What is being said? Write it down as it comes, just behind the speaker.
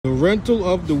The rental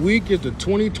of the week is the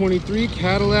 2023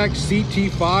 Cadillac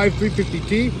CT5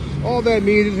 350T. All that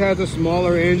means it has a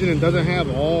smaller engine and doesn't have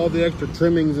all the extra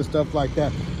trimmings and stuff like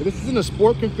that. But this is in a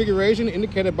sport configuration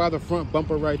indicated by the front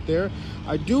bumper right there.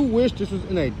 I do wish this was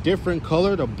in a different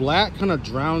color. The black kind of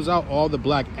drowns out all the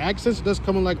black accents. It does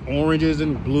come in like oranges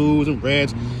and blues and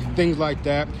reds, things like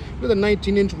that. With the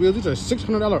 19-inch wheels, these are a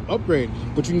 $600 upgrade,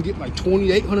 but you can get like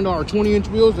 $2,800 20-inch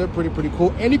wheels. They're pretty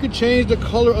cool. And you can change the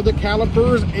color of the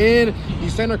calipers and the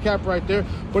center cap right there.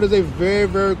 But it's a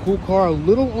very cool car, a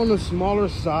little on the smaller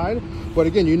side. But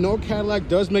again, you know Cadillac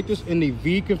does make this in the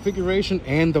V configuration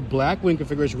and the black wing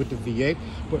configuration with the V8.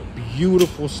 But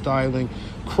beautiful styling,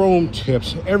 chrome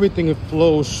tips, everything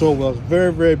flows so well. It's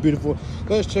very beautiful.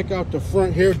 Let's check out the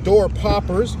front here. Door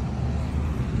poppers,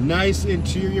 nice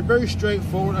interior, very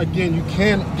straightforward. Again, you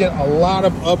can get a lot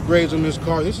of upgrades on this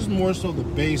car. This is more so the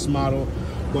base model,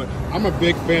 but I'm a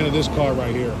big fan of this car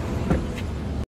right here.